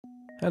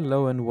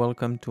Hello and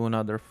welcome to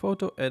another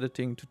photo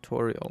editing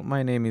tutorial.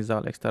 My name is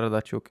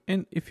AlexTara,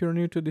 and if you're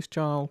new to this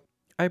channel,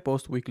 I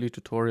post weekly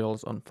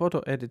tutorials on photo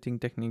editing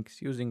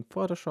techniques using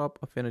Photoshop,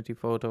 Affinity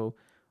Photo,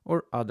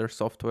 or other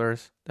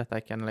softwares that I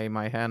can lay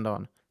my hand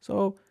on.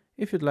 So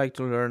if you'd like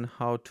to learn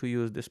how to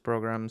use these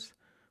programs,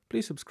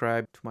 please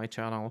subscribe to my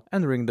channel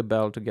and ring the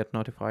bell to get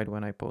notified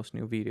when I post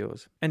new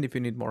videos. And if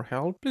you need more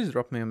help, please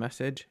drop me a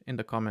message in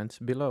the comments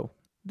below.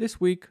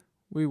 This week,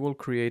 we will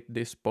create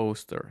this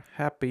poster,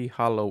 Happy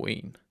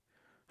Halloween.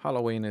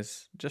 Halloween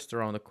is just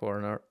around the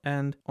corner,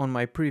 and on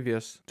my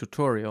previous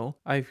tutorial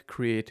I've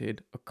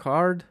created a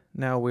card.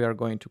 Now we are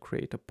going to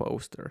create a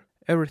poster.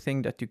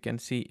 Everything that you can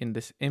see in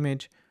this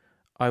image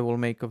I will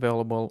make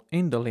available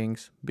in the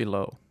links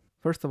below.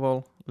 First of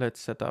all, let's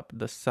set up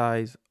the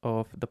size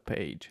of the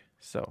page.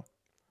 So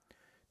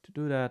to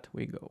do that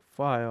we go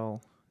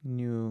File,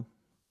 New,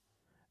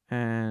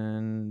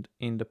 and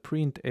in the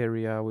print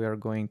area we are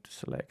going to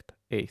select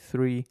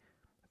A3. I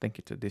think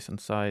it's a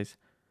decent size,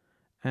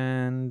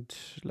 and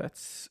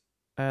let's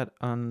add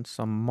on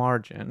some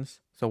margins.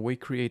 So we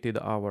created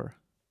our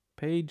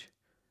page.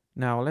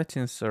 Now let's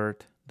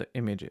insert the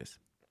images.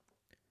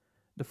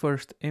 The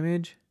first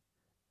image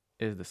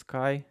is the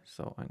sky,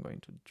 so I'm going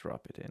to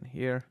drop it in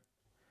here.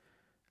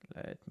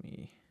 Let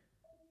me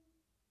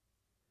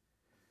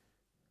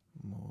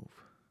move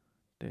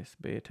this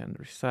bit and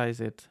resize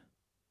it.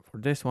 For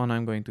this one,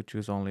 I'm going to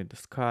choose only the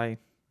sky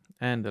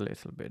and a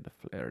little bit of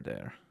flare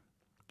there.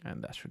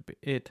 And that should be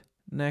it.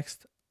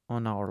 Next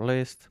on our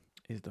list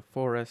is the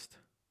forest.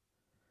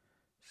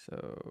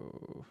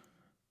 So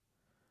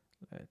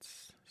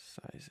let's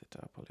size it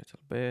up a little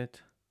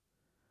bit.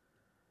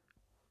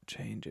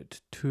 Change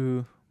it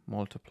to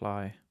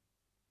multiply.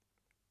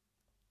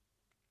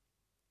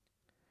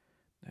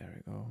 There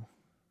we go.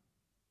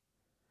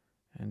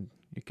 And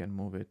you can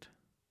move it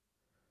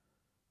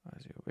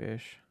as you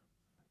wish.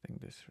 I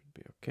think this should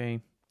be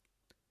okay.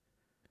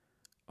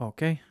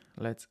 Okay,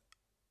 let's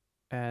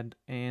add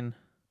in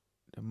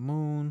the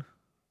moon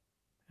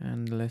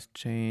and let's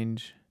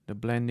change the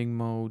blending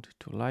mode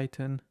to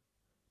lighten.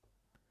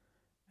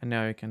 And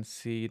now you can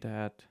see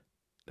that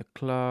the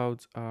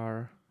clouds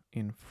are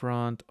in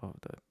front of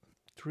the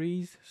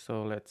trees.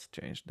 So let's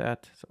change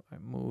that. So I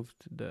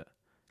moved the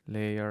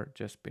layer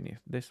just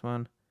beneath this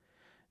one.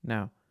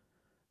 Now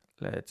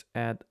let's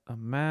add a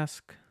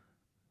mask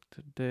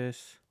to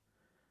this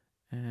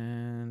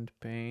and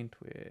paint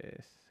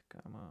with,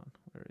 come on,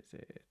 where is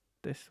it?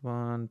 This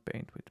one,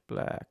 paint with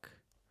black.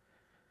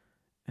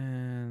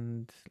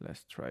 And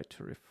let's try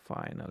to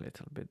refine a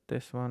little bit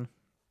this one.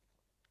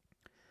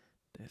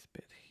 This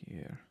bit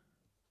here.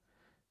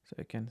 So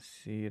you can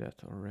see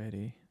that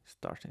already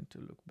starting to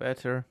look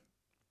better.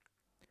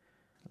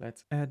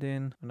 Let's add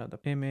in another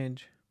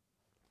image.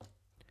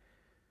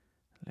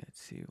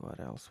 Let's see what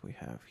else we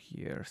have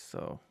here.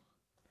 So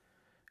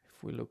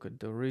if we look at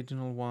the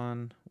original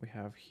one, we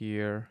have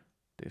here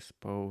this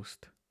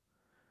post.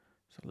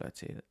 So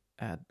let's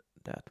add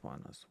that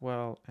one as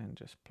well and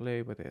just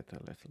play with it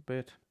a little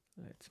bit.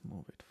 Let's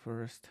move it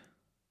first.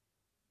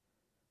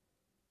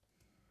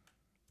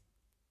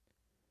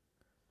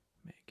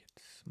 Make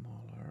it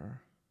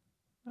smaller.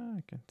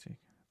 I can see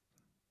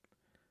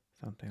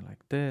something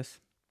like this.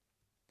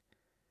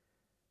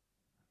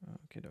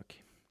 Okay,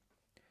 dokie.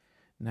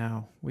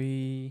 Now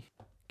we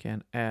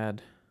can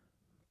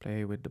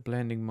play with the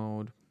blending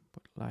mode,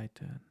 put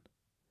lighten,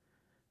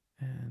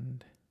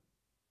 and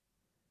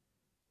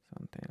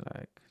something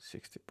like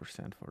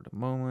 60% for the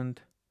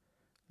moment.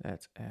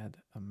 Let's add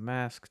a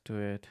mask to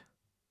it.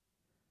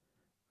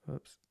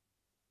 Oops.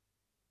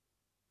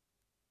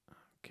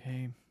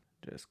 Okay,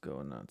 just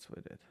go nuts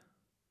with it.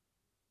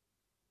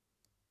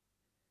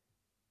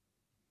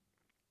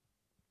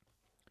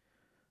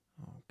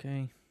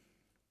 Okay.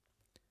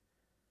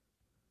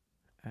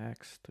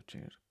 X to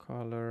change the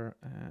color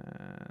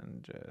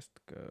and just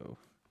go.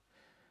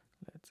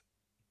 Let's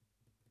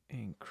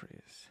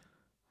increase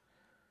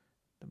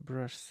the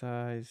brush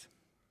size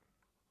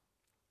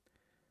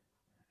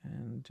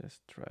and just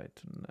try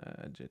to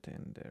nudge it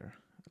in there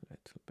a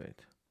little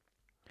bit.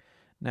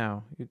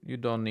 Now you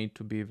don't need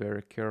to be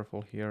very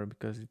careful here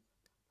because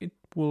it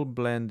will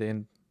blend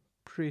in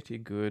pretty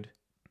good.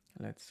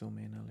 Let's zoom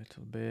in a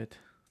little bit.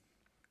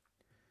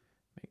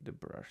 Make the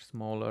brush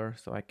smaller,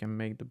 so I can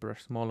make the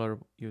brush smaller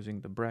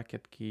using the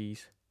bracket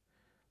keys.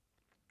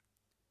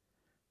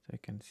 So you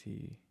can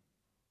see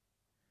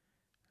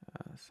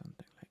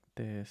something like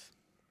this.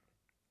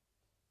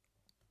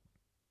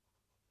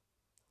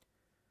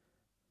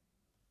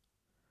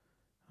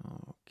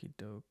 Okie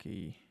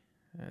dokie.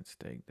 Let's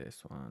take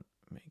this one,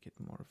 make it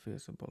more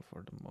visible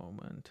for the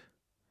moment.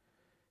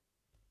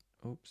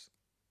 Oops.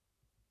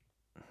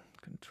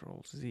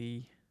 Control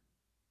Z.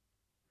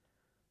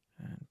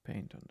 And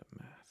paint on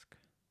the mask.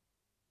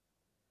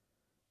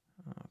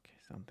 Okay,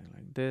 something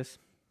like this.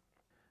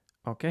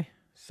 Okay,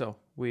 so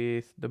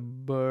with the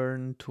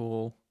burn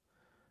tool,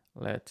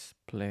 let's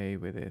play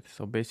with it.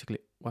 So basically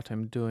what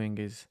I'm doing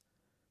is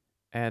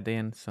add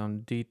in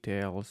some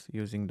details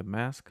using the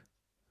mask.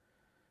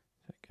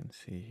 So you can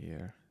see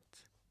here,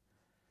 it's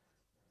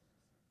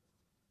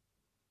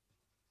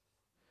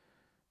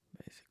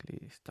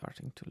basically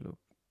starting to look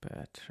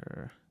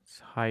better. It's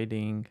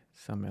hiding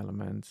some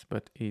elements,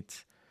 but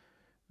it's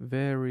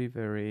very,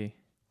 very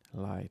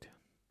light.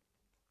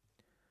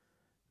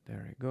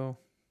 There we go.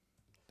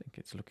 I think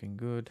it's looking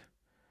good.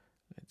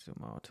 Let's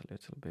zoom out a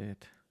little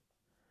bit.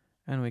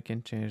 And we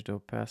can change the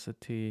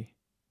opacity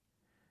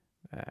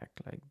back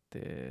like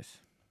this,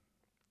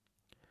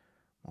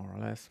 more or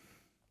less.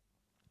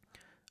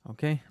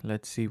 Okay,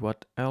 let's see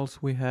what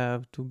else we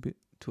have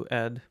to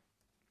add.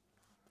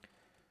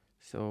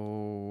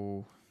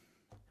 So,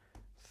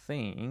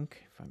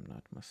 think, if I'm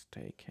not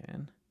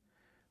mistaken,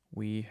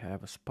 we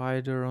have a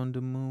spider on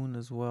the moon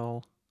as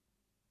well.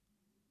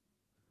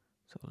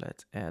 So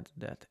let's add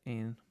that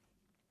in.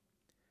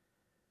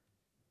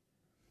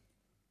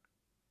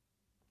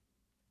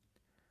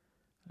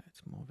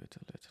 Let's move it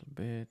a little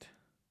bit.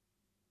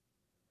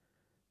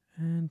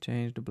 And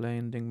change the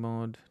blending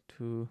mode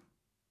to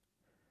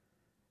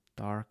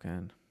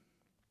darken.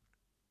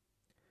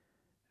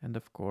 And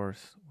of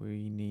course,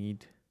 we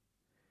need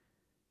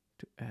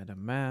to add a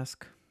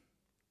mask.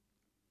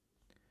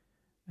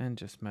 And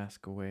just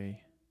mask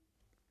away.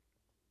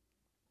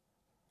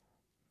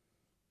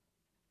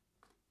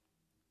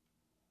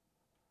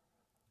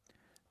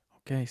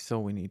 Okay, so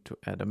we need to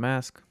add a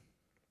mask.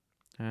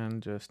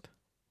 And just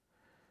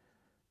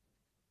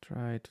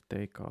try to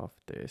take off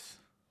this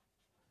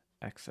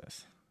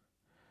excess.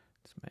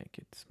 Let's make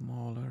it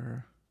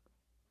smaller.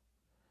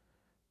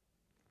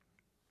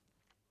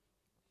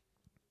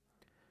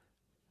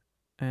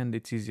 And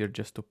it's easier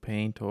just to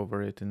paint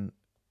over it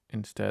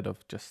instead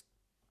of just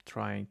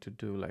trying to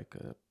do like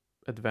a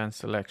advanced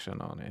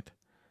selection on it.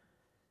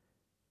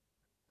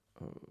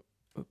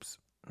 Oops.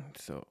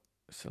 So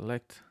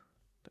select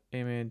the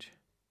image,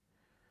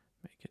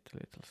 make it a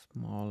little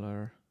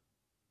smaller.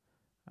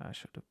 I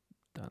should have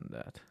done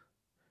that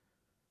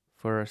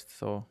first.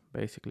 So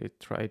basically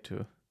try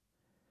to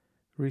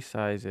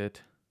resize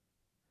it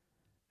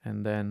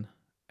and then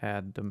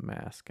add the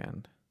mask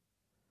and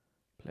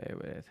play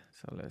with it.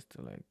 So let's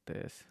do like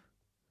this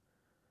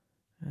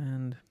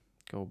and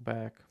go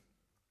back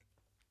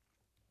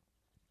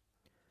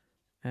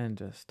and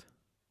just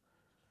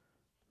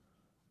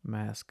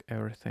mask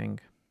everything.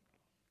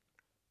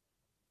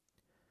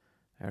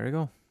 There we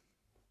go.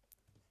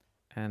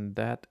 And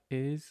that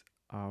is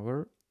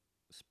our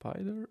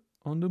spider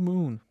on the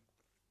moon.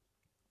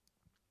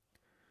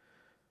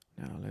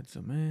 Now let's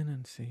zoom in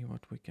and see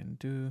what we can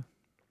do.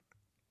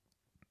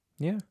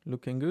 Yeah,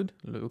 looking good,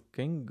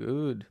 looking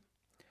good.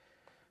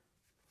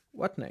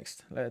 What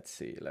next? Let's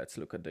see, let's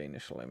look at the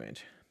initial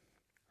image.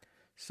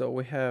 So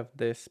we have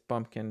this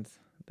pumpkins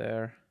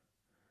there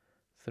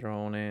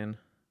thrown in.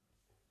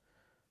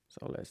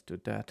 So let's do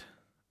that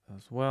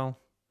as well.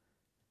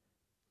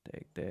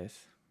 Take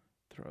this,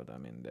 throw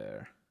them in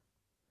there.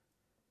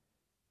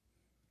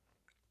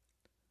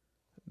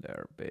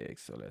 They're big,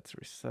 so let's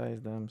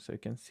resize them. So you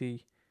can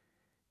see,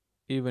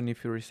 even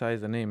if you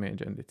resize an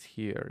image and it's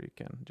here, you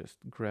can just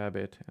grab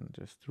it and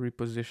just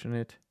reposition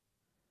it.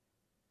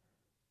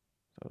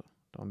 So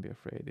don't be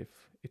afraid if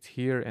it's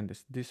here and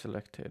it's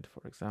deselected,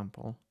 for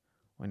example.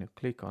 When you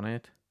click on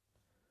it,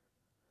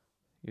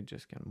 you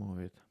just can move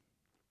it.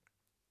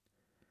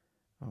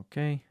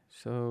 Okay,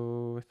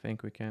 so I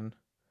think we can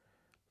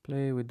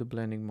play with the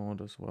blending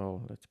mode as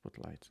well. Let's put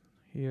lights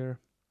here.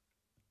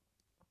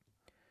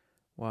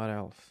 What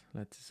else?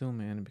 Let's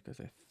zoom in because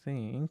I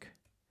think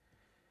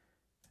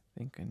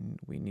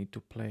we need to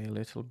play a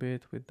little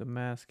bit with the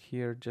mask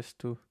here just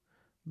to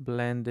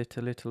blend it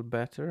a little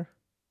better.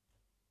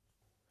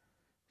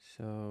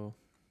 So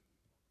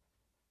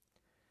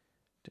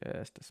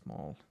just a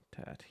small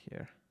tad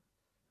here.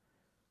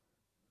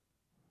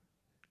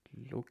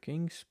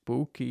 Looking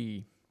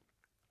spooky.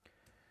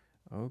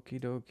 Okie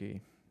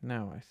dokie.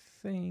 Now I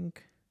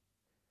think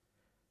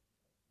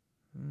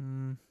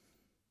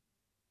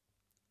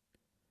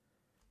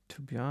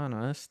to be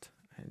honest,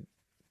 I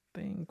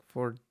think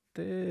for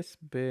this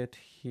bit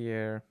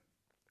here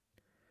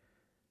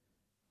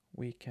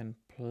we can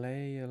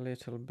play a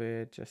little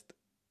bit, just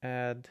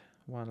add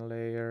one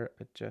layer,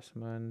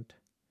 adjustment,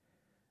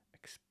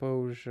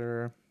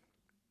 exposure,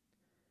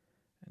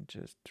 and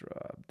just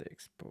drop the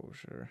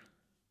exposure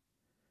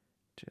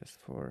just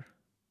for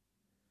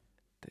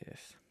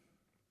this.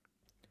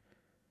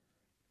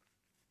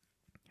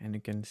 And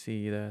you can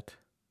see that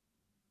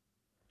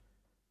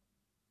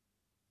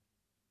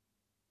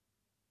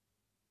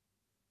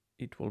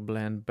it will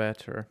blend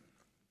better.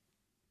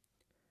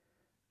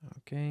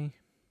 Okay.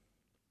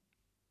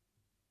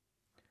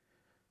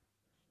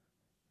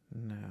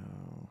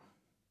 Now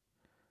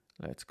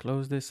let's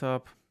close this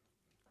up.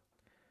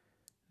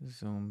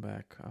 Zoom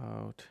back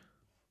out.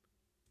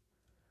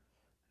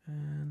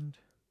 And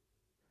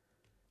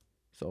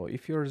so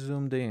if you're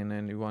zoomed in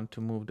and you want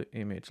to move the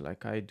image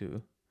like I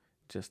do,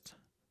 just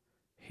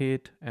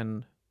hit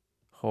and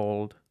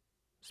hold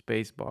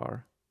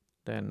spacebar,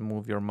 then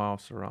move your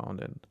mouse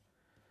around and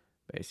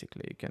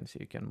basically you can see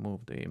you can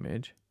move the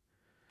image.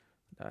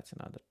 That's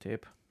another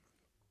tip.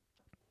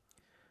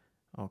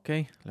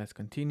 Okay, let's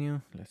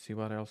continue. Let's see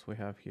what else we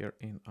have here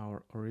in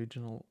our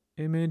original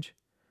image.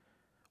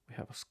 We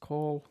have a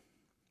skull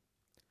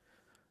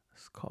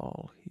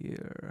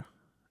here,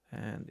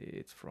 and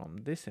it's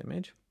from this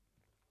image.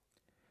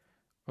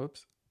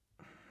 Oops.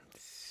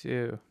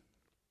 So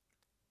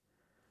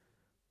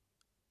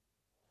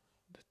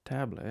the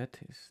tablet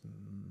is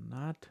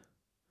not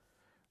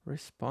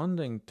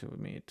responding to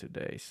me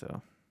today,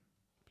 so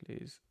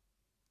please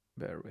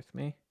bear with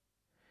me.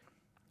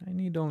 I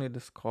need only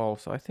the skull,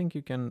 so I think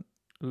you can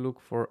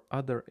look for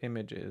other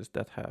images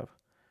that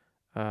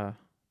have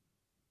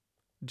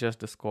just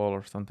the skull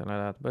or something like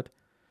that, but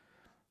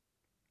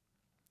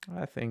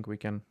I think we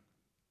can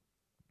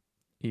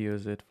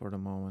use it for the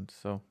moment.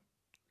 So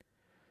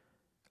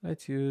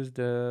let's use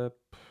the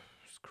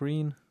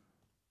screen.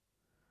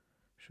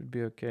 Should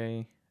be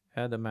okay.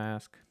 Add a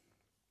mask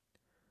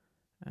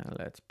and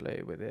let's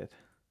play with it.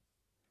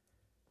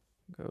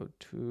 Go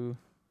to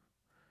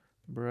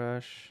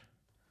brush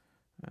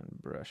and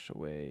brush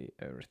away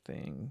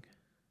everything.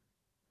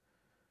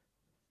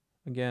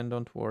 Again,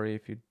 don't worry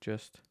if you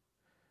just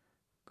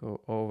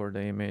go over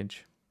the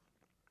image.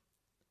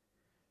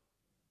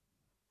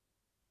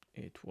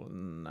 It will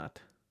not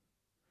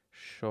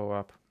show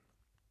up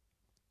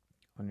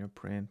on your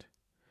print.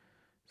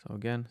 So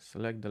again,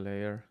 select the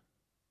layer.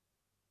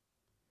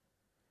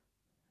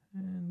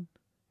 And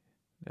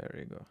there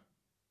you go.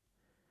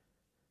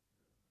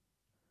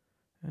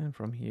 And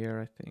from here,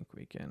 I think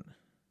we can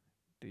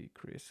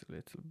decrease a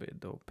little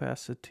bit the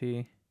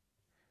opacity.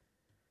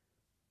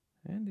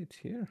 And it's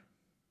here.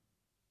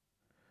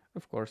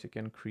 Of course, you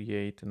can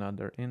create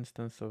another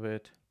instance of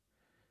it.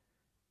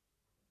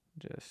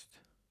 Just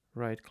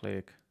right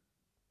click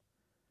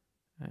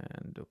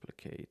and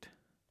duplicate.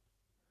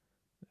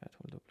 That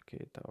will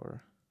duplicate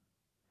our,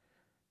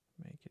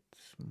 make it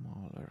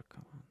smaller.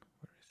 Come on,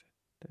 where is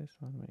it? This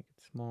one, make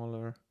it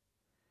smaller.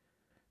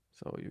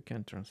 So you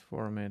can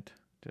transform it,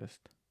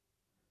 just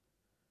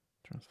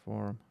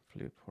transform,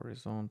 flip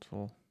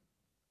horizontal.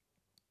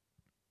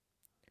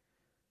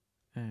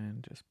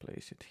 And just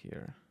place it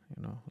here,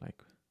 you know,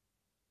 like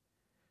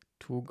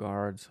 2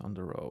 guards on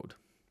the road.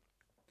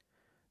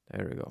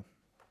 There we go.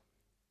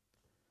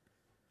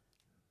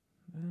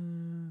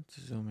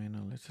 Let's zoom in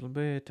a little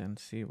bit and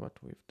see what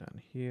we've done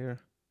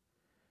here.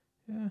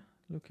 Yeah,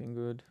 looking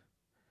good.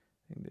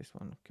 I think this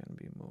one can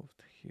be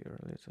moved here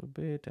a little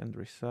bit and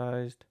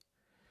resized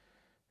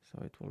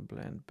so it will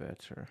blend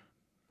better.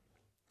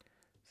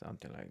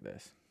 Something like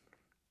this.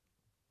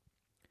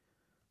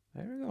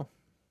 There we go.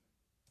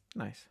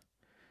 Nice.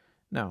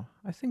 Now,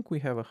 I think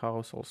we have a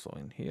house also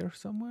in here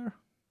somewhere.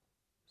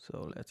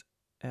 So let's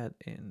add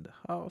in the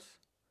house.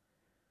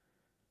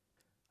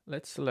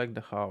 Let's select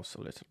the house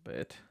a little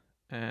bit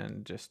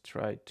and just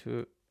try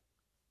to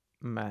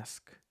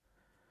mask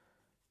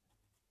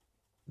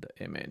the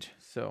image.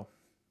 So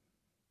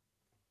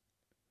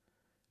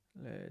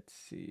let's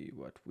see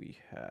what we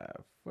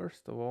have.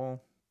 First of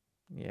all,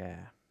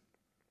 yeah,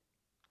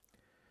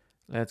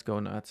 let's go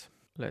nuts.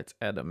 Let's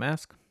add a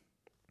mask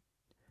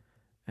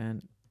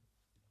and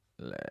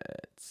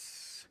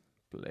let's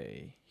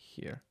play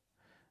here.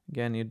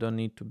 Again, you don't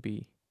need to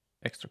be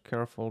extra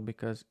careful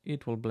because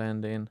it will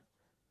blend in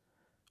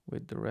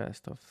with the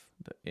rest of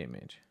the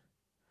image.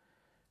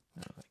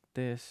 Now, like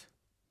this.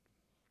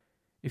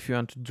 If you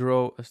want to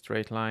draw a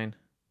straight line,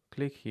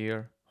 click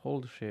here,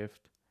 hold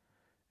shift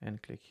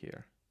and click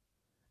here.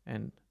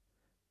 And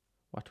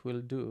what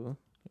we'll do,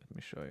 let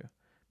me show you.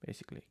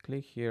 Basically,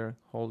 click here,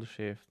 hold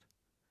shift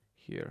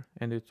here,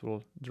 and it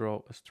will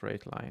draw a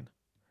straight line.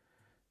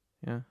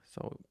 Yeah,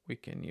 so we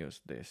can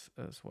use this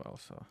as well.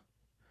 So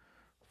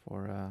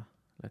for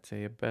let's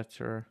say a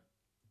better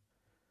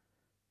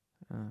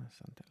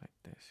something like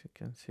this, you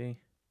can see.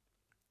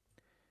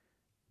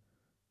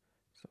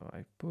 So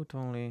I put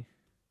only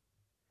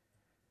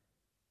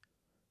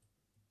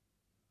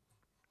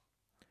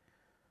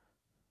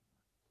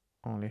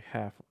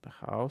half of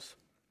the house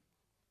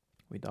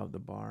without the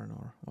barn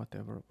or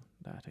whatever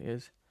that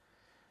is.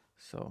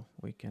 So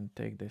we can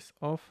take this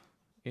off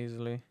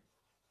easily.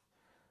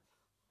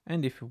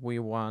 And if we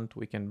want,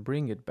 we can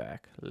bring it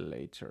back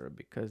later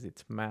because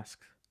it's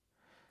masked.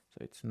 So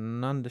it's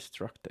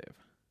non-destructive.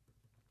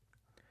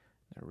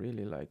 I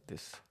really like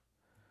this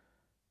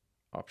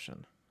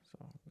option.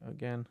 So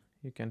again,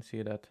 you can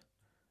see that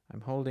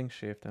I'm holding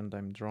shift and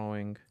I'm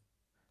drawing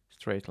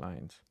straight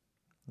lines.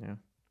 Yeah.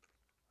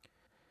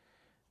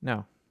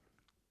 Now,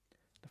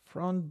 the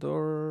front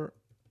door.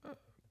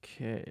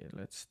 Okay,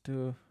 let's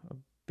do a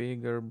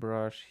bigger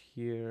brush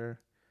here.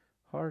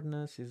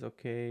 Hardness is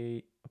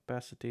okay,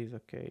 opacity is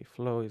okay,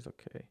 flow is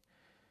okay.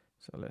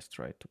 So let's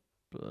try to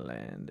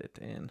blend it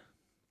in.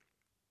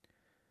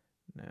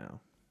 Now,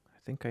 I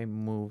think I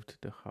moved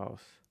the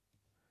house.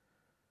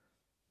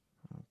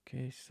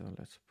 Okay, so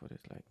let's put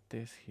it like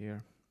this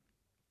here.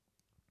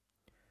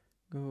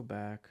 Go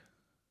back.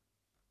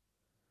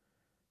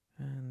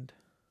 And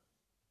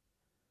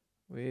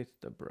with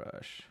the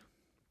brush,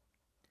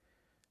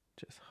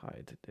 just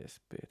hide this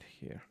bit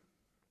here.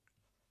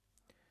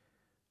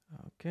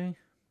 Okay,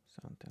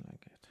 something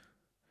like it.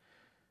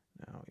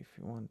 Now, if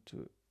you want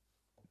to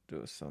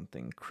do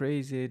something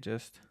crazy,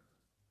 just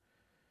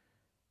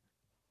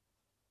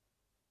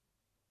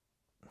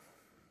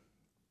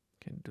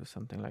can do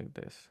something like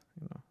this,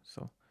 you know,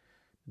 so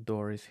the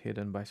door is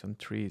hidden by some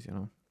trees, you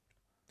know.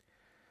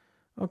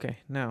 Okay,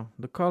 now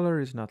the color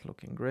is not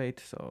looking great,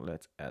 so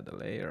let's add a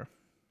layer.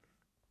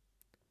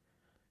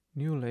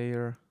 New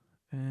layer,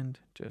 and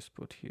just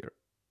put here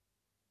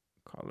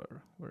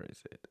color. Where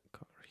is it?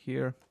 Color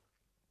here.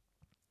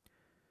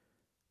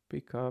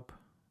 Pick up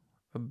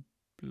a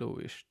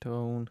bluish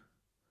tone,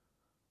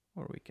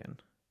 or we can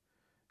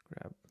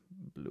grab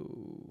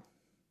blue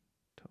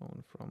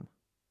tone from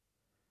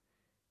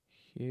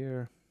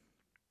here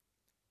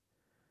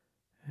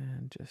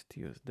and just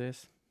use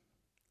this.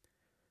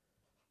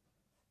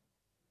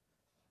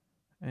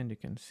 And you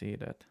can see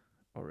that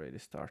already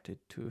started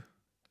to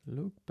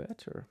look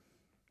better.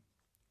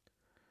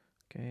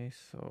 Okay,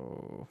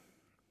 so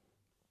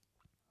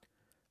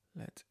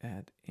let's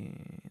add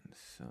in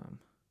some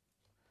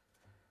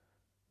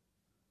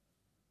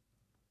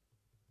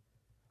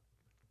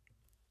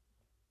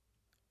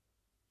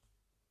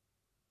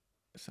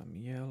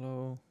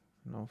yellow,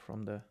 you know,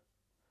 from the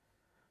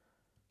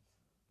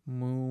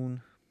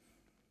moon.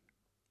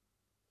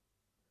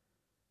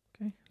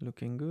 Okay,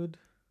 looking good.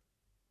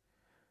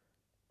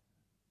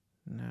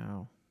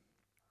 Now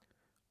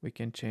we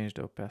can change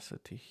the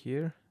opacity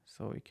here,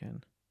 so we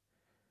can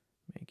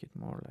make it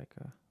more like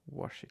a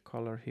washy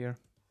color here.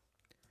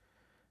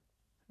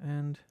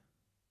 And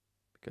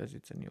because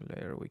it's a new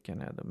layer, we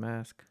can add a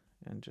mask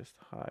and just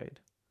hide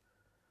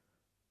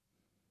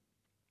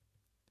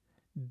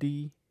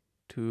D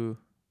to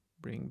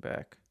bring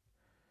back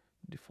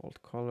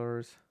default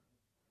colors,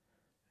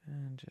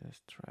 and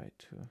just try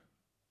to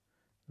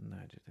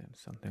nudge it in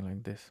something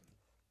like this.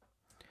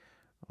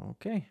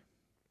 Okay,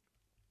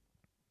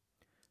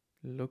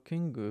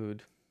 looking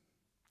good.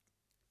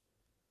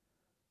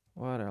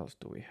 What else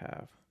do we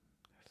have?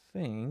 I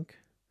think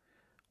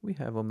we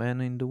have a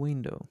man in the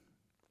window.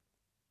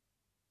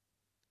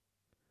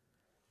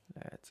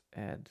 Let's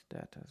add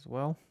that as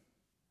well.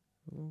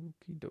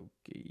 Okie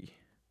dokie.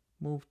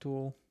 Move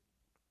tool.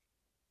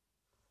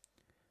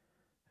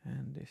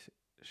 And this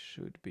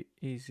should be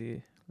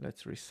easy.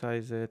 Let's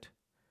resize it.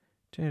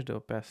 Change the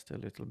opacity a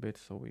little bit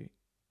so we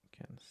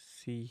can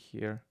see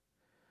here.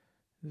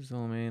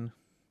 Zoom in.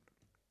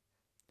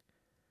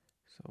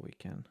 So we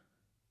can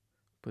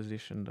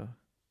position the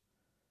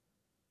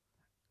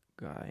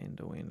guy in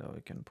the window.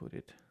 We can put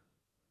it.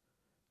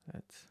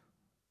 Let's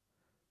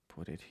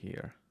put it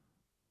here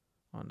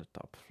on the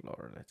top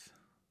floor. Let's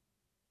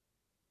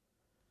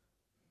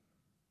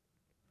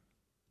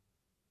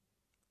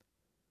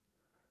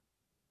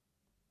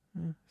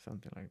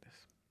something like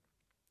this.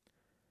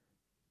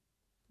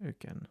 You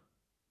can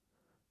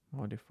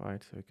modify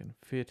it so you can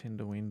fit in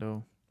the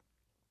window.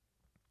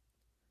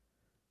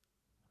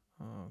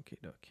 Okie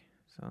dokie,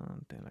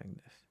 something like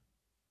this.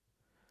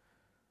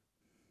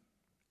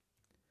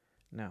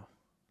 Now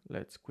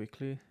let's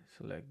quickly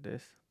select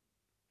this.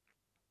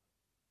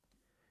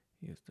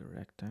 Use the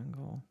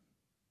rectangle.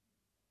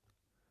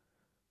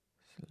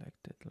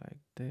 Select it like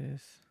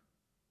this.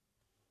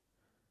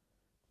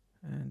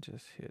 And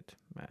just hit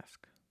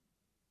mask.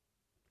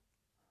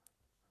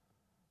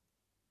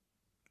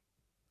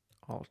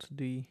 Alt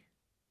D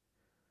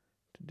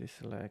to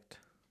deselect.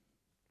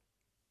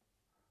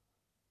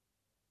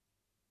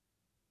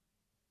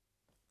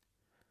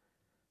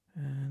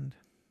 And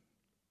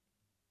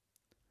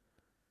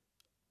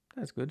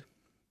that's good.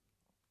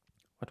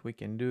 What we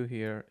can do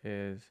here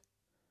is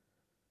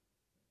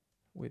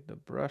with the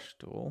brush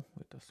tool,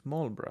 with the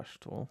small brush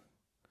tool,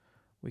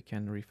 we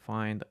can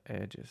refine the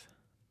edges.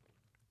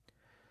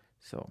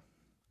 So,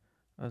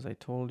 as I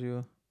told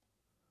you,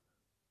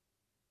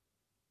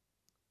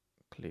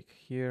 click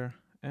here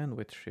and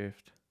with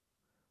Shift,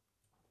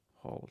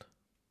 hold.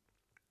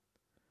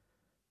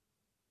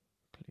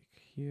 Click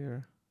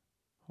here,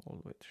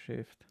 hold with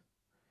Shift,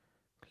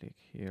 click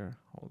here,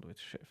 hold with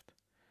Shift.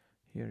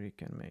 Here you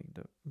can make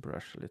the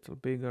brush a little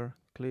bigger,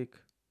 click,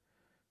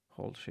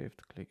 hold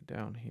Shift, click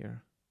down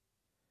here,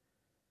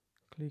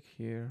 click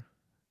here,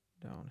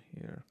 down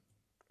here.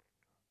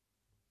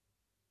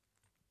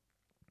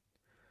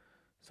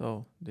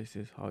 So this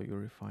is how you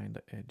refine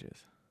the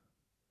edges.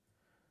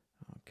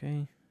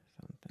 Okay,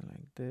 something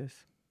like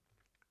this.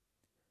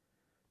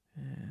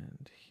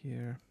 And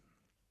here.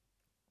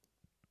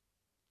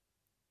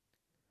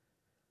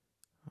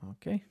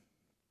 Okay.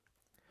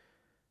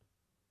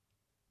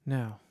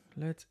 Now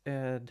let's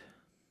add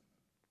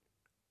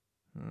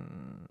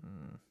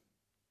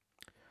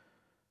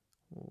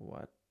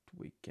what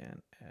we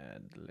can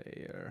add.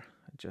 Layer,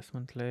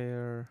 adjustment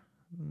layer,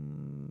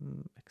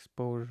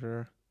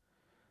 exposure.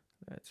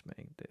 Let's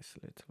make this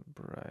a little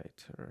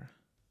brighter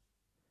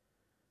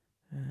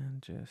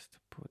and just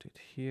put it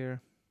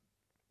here.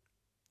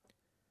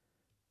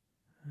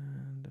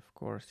 And of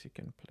course you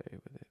can play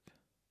with it.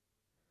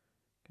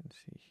 You can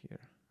see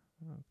here.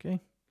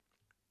 Okay.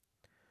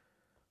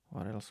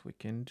 What else we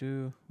can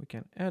do? We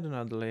can add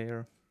another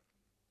layer.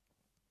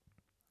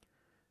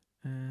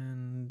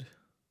 And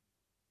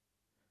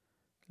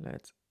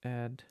Let's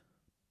add,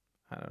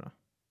 I don't know,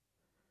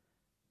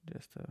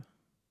 just a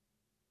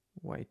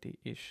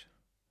whitey-ish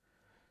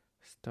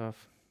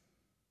stuff.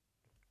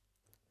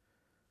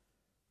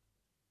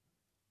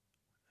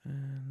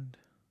 And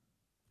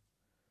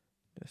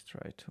just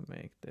try to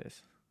make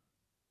this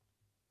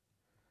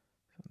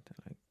something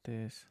like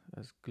this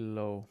as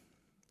glow.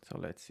 So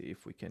let's see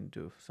if we can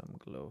do some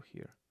glow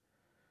here.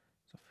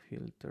 So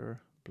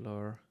filter,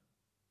 blur,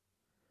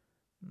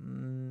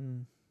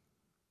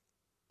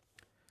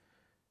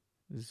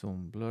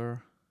 zoom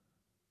blur,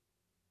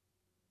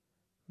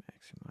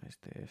 maximize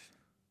this,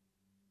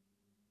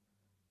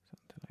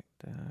 something like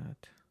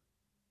that.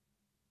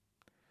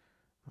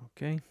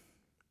 Okay.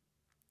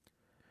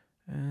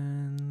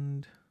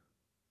 And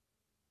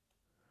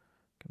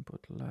can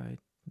put light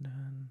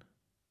then.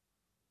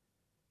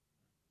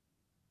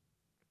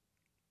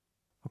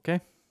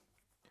 Okay.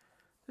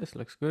 This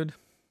looks good.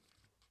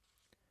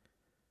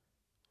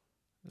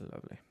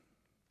 Lovely.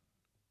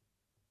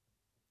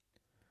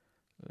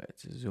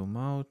 Let's zoom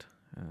out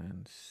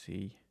and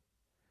see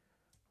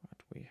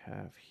what we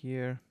have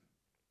here.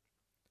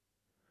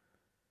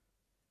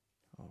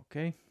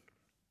 Okay.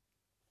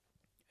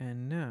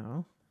 And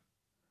now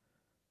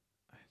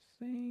I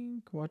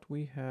think what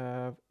we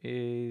have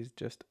is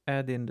just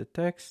add in the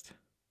text,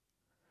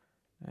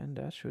 and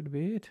that should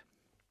be it.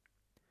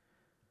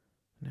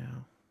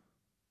 Now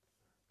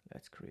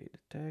let's create the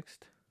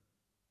text,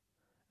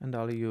 and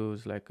I'll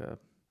use like a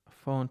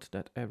font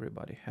that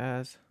everybody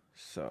has.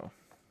 So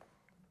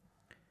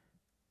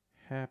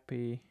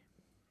happy,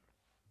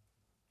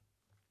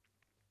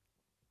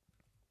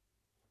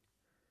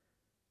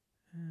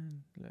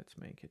 and let's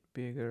make it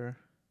bigger.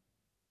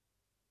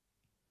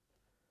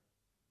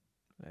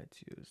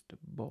 Let's use the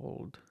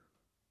bold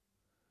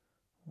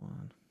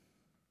one.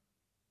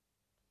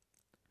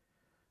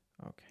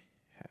 Okay,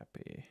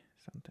 happy,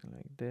 something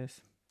like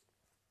this.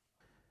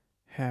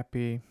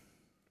 Happy.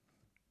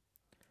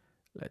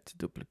 Let's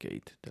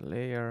duplicate the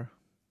layer.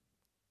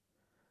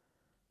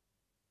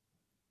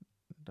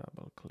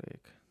 Double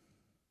click.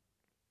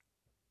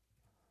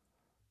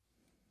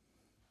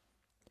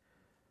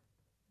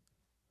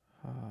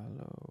 Halloween.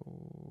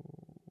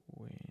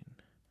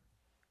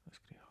 Let's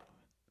create Halloween.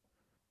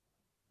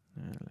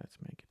 And let's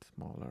make it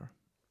smaller.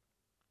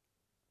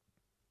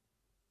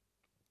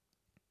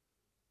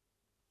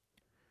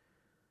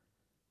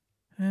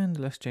 And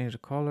let's change the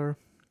color.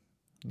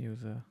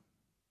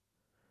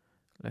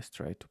 Let's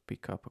try to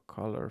pick up a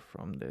color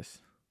from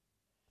this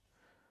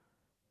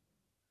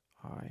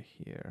eye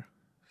here.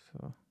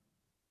 So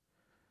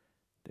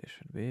this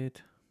should be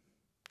it.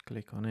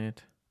 Click on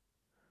it.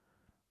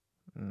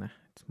 Nah,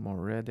 it's more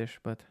reddish,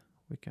 but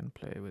we can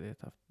play with it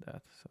after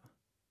that. So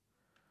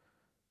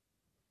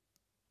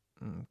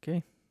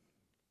okay.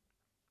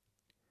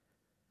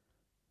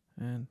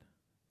 And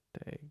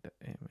take the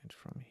image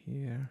from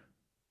here.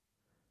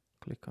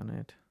 Click on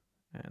it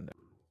and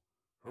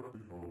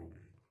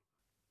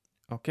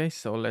okay,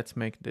 so let's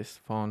make this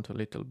font a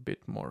little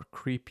bit more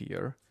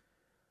creepier.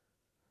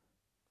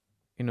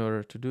 In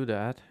order to do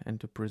that and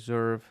to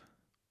preserve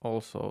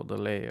also the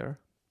layer,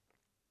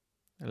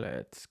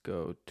 let's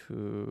go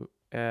to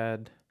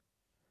add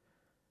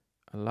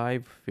a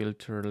live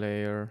filter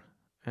layer,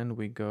 and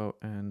we go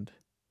and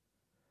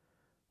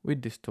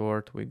with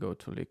distort we go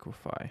to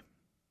liquify,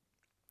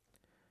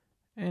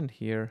 and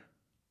here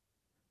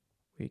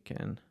we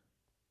can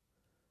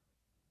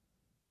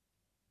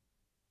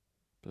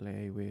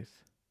play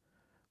with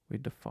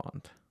the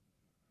font.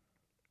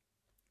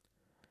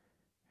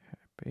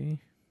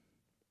 Happy.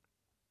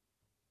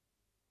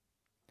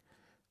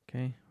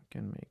 Okay, we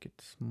can make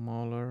it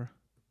smaller,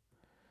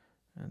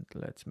 and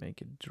let's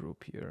make it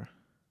droopier.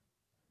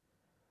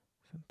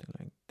 Something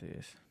like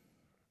this.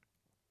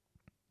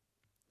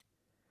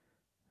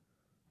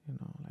 You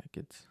know, like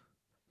it's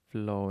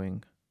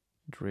flowing,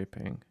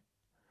 dripping.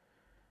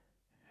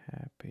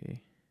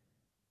 Happy.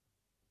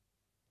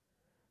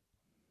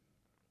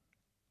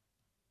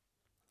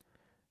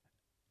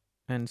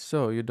 And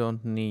so you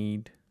don't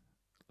need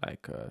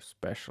like a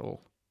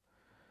special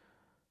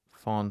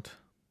font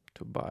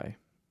to buy.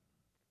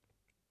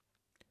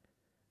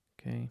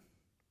 Okay.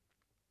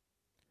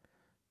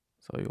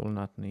 So you will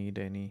not need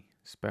any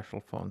special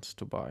fonts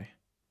to buy.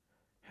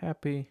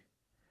 Happy.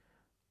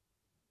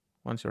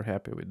 Once you're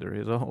happy with the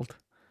result,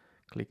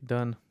 click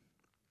done.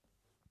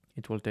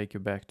 It will take you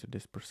back to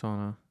this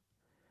persona.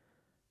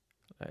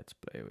 Let's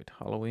play with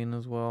Halloween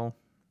as well.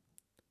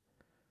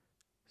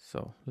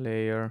 So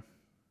layer,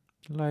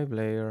 live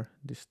layer,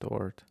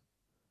 distort,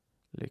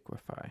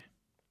 liquify.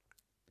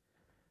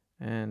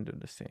 And do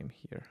the same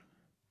here.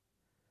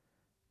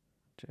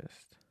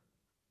 Just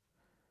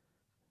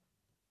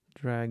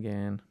drag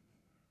in.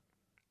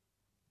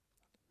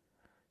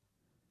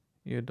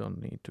 You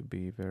don't need to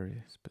be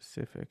very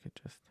specific. It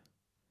just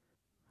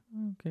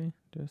okay,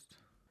 just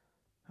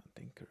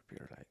something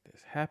creepier like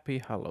this. Happy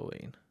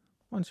Halloween.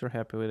 Once you're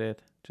happy with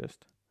it,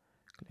 just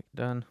click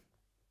done.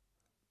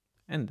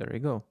 And there you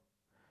go.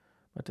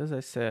 But as I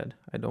said,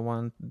 I don't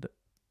want the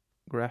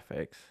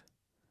graphics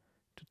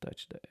to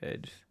touch the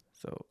edge.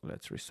 So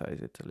let's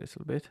resize it a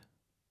little bit.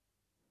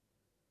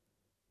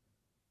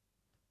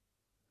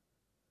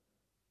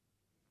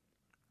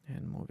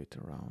 And move it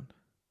around.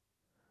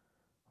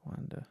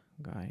 Want the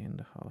guy in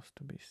the house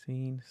to be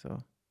seen,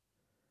 so.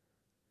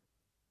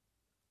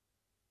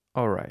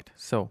 Alright,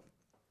 so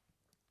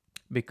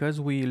because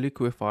we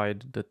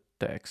liquefied the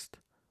text,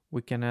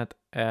 we cannot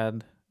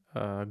add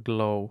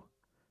glow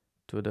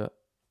to the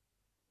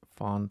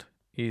font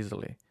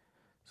easily.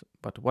 So,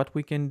 but what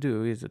we can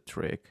do is a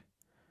trick.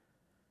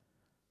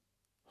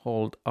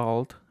 Hold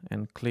Alt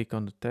and click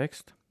on the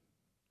text.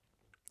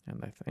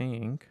 And I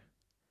think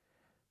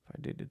if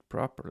I did it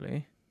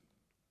properly,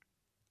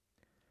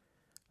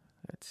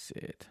 let's see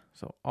it.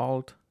 So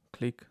Alt,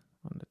 click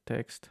on the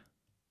text,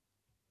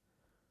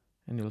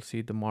 and you'll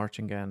see the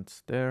marching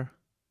ants there,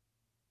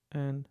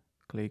 and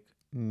click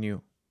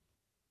New.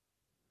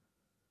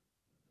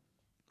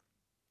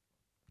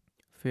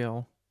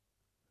 Fill.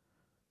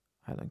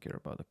 I don't care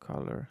about the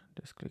color,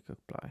 just click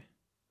Apply.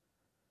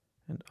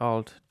 And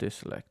Alt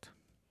deselect.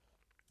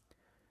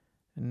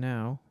 And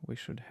now we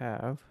should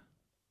have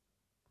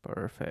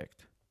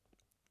perfect.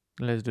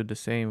 Let's do the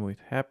same with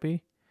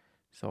happy.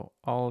 So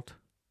Alt,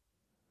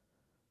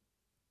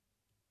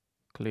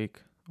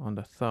 click on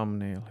the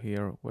thumbnail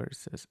here where it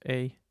says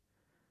A,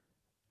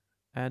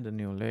 add a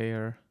new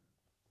layer,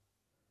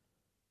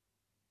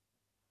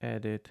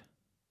 edit,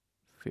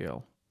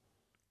 fill,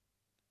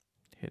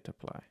 hit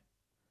apply.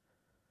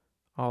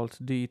 Alt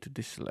D to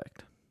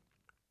deselect.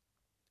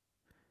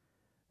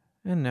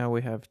 And now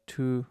we have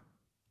two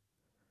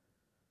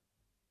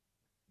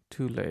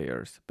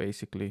layers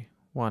basically.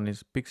 One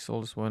is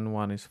pixels when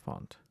one is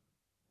font.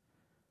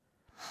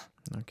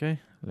 Okay,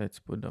 let's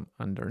put them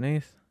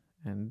underneath.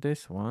 And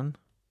this one,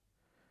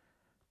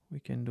 we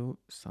can do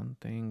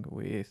something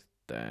with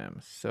them.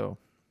 So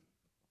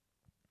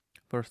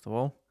first of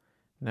all,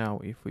 now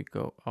if we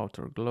go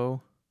outer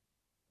glow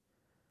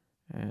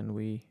and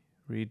we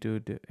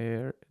redo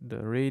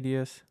the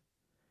radius,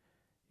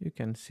 you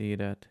can see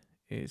that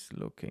is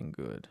looking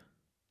good.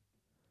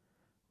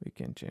 We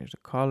can change the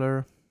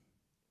color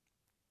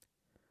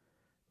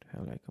to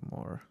have like a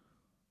more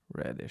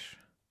reddish.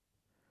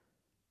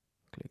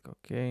 Click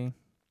OK.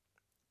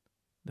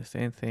 The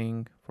same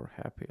thing for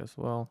happy as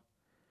well.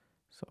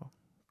 So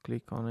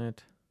click on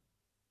it,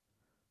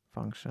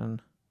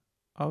 function,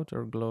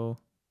 outer glow,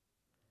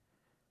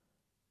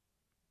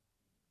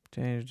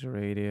 change the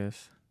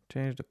radius,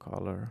 change the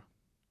color.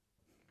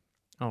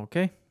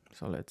 Okay,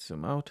 so let's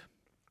zoom out.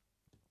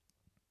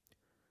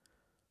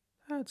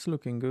 That's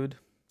looking good.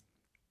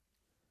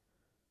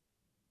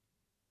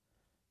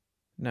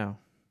 Now,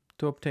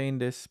 to obtain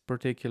this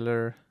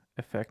particular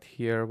effect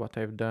here, what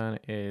I've done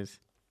is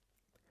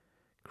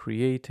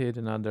created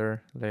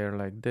another layer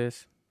like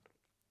this.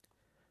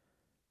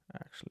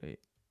 Actually,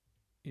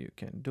 you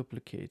can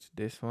duplicate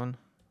this one,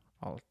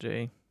 Alt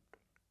J,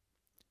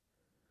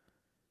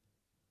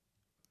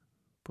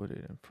 put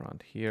it in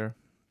front here.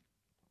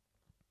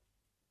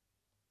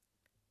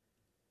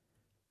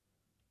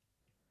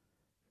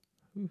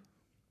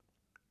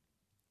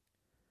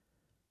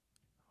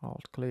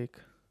 Alt click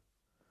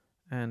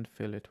and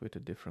fill it with a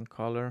different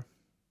color.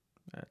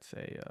 Let's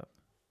say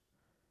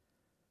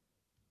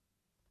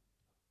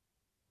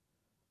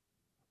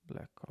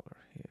black color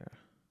here.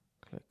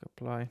 Click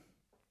apply.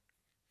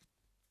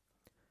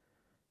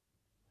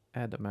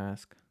 Add a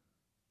mask.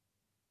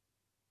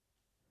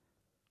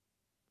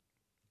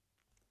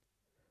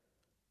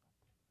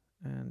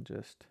 And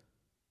just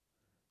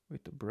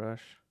with the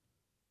brush,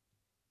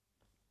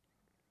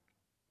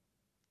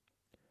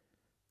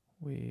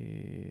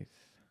 with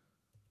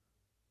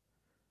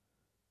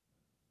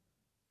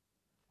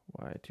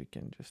white, you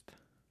can just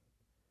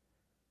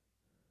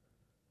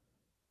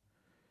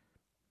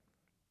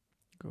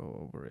go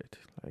over it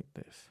like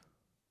this.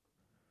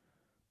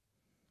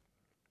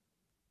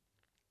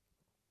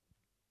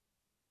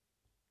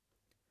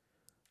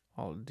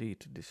 Alt D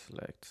to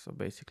deselect. So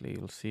basically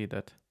you'll see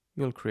that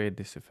you'll create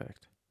this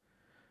effect.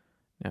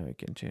 Now you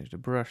can change the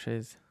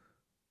brushes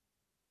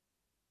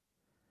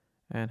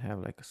and have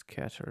like a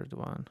scattered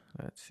one.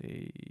 Let's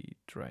see,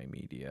 dry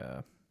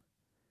media.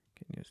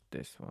 Can use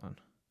this one.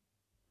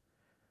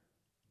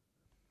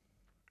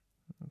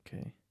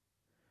 Okay.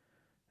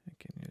 I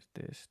can use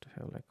this to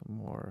have like a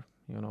more,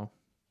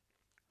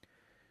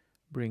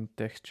 bring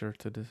texture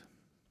to this,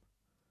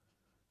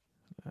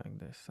 like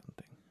this,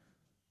 something.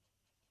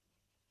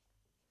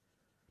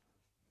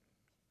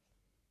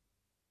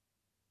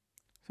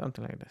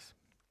 Something like this.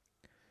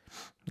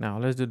 Now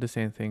let's do the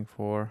same thing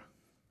for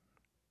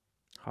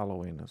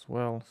Halloween as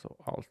well. So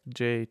Alt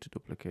J to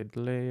duplicate the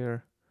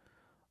layer.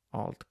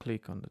 Alt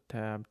click on the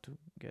tab to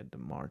get the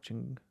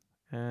marching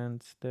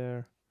ants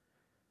there.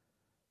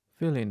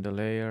 Fill in the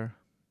layer.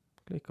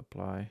 Click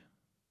apply.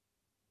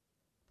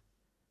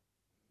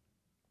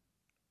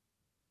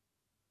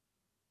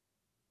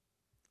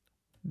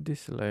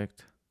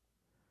 Deselect.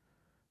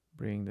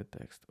 Bring the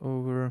text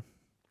over.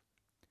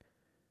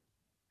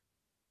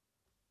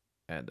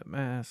 Add a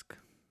mask.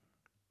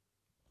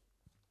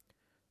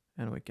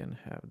 And we can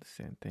have the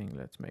same thing.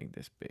 Let's make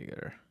this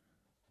bigger.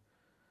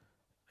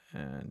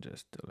 And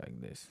just do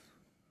like this.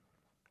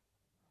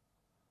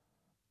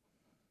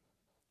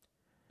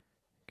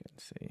 You can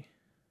see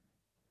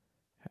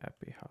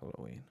Happy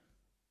Halloween.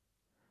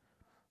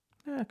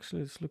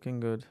 Actually, it's looking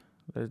good.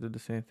 Let's do the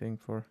same thing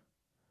for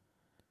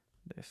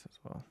this as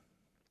well.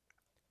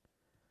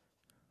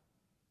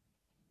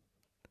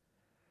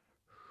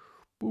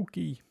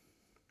 Spooky.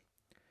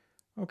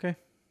 Okay,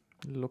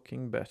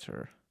 looking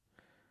better.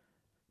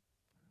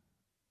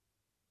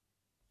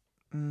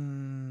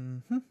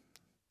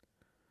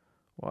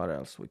 What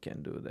else we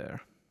can do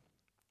there?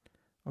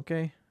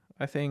 Okay,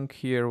 I think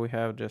here we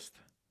have just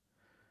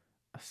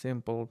a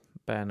simple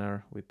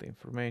banner with the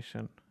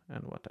information,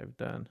 and what I've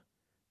done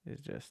is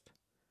just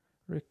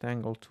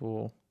rectangle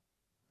tool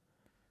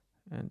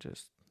and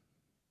just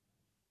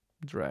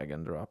drag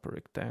and drop a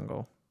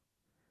rectangle,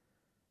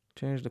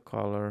 change the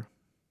color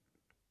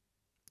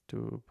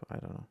to, I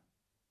don't know,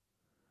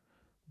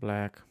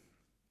 black,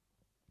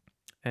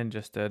 and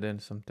just add in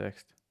some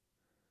text.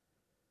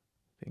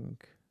 I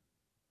think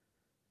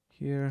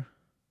here,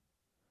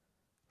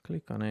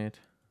 click on it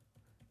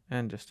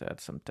and just add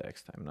some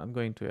text. I'm not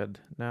going to add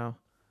now,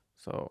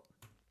 so.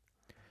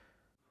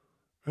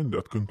 And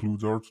that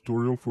concludes our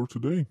tutorial for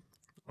today.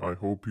 I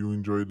hope you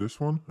enjoyed this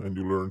one and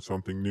you learned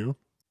something new.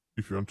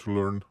 If you want to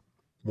learn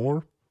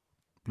more,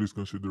 please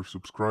consider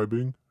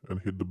subscribing and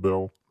hit the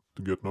bell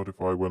to get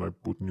notified when I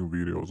put new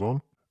videos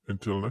on.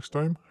 Until next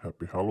time,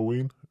 happy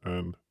Halloween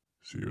and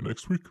see you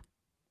next week.